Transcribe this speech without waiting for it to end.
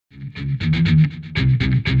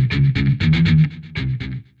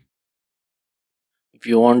If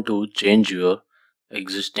you want to change your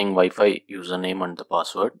existing Wi-Fi username and the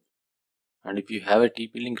password, and if you have a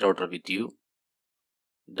TP-Link router with you,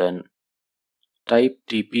 then type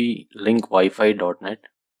tplinkwifi.net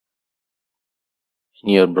in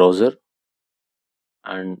your browser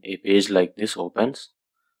and a page like this opens.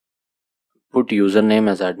 Put username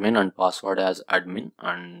as admin and password as admin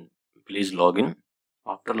and please log in.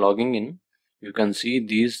 After logging in, you can see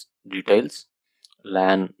these details: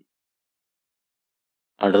 LAN,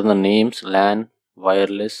 under the names LAN,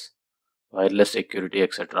 wireless, wireless security,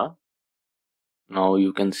 etc. Now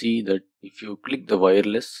you can see that if you click the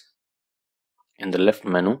wireless in the left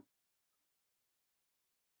menu,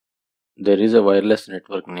 there is a wireless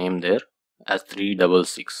network name there as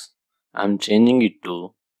 366. I'm changing it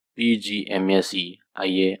to PGMSE-IARM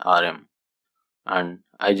and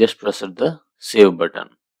I just pressed the save button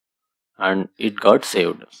and it got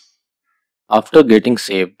saved. After getting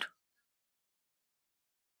saved,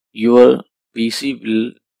 your PC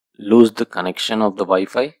will lose the connection of the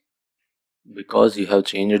Wi-Fi because you have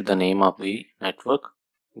changed the name of the network.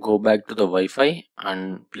 Go back to the Wi-Fi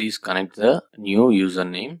and please connect the new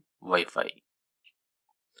username Wi-Fi.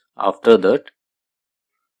 After that,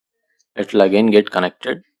 it will again get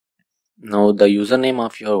connected. Now the username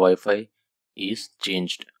of your Wi-Fi is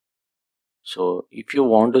changed. So if you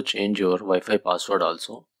want to change your Wi-Fi password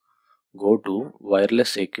also, go to wireless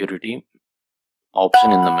security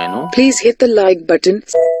option in the menu. Please hit the like button,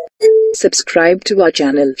 subscribe to our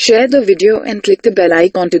channel, share the video and click the bell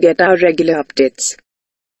icon to get our regular updates.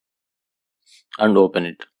 And open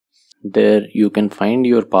it. There you can find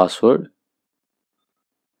your password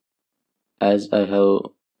as I have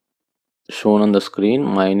shown on the screen.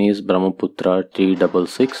 Mine is Brahmaputra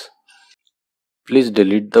 366. Please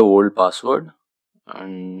delete the old password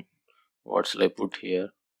and what shall I put here?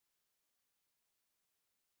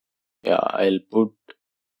 Yeah, I'll put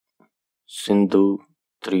Sindhu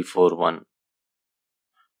 341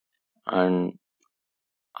 and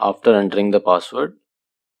after entering the password,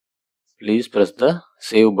 please press the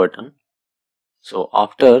save button. So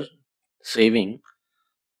after saving,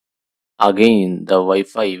 again the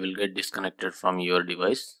Wi-Fi will get disconnected from your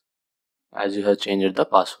device as you have changed the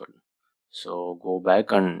password. So go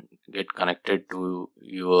back and get connected to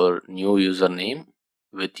your new username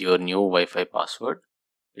with your new Wi-Fi password.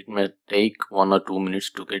 It may take 1 or 2 minutes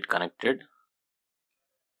to get connected.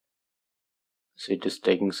 So it is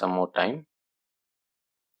taking some more time.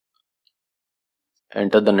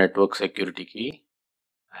 Enter the network security key.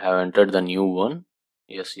 I have entered the new one.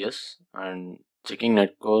 Yes, and checking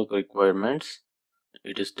network requirements.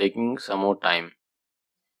 It is taking some more time.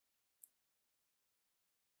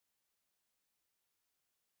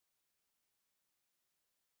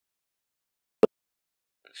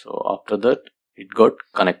 So after that, it got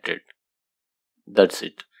connected. That's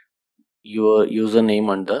it. Your username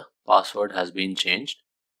and the password has been changed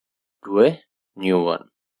to a new one.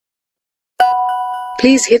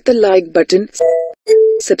 Please hit the like button,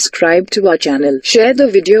 subscribe to our channel, share the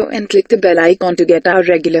video and click the bell icon to get our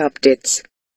regular updates.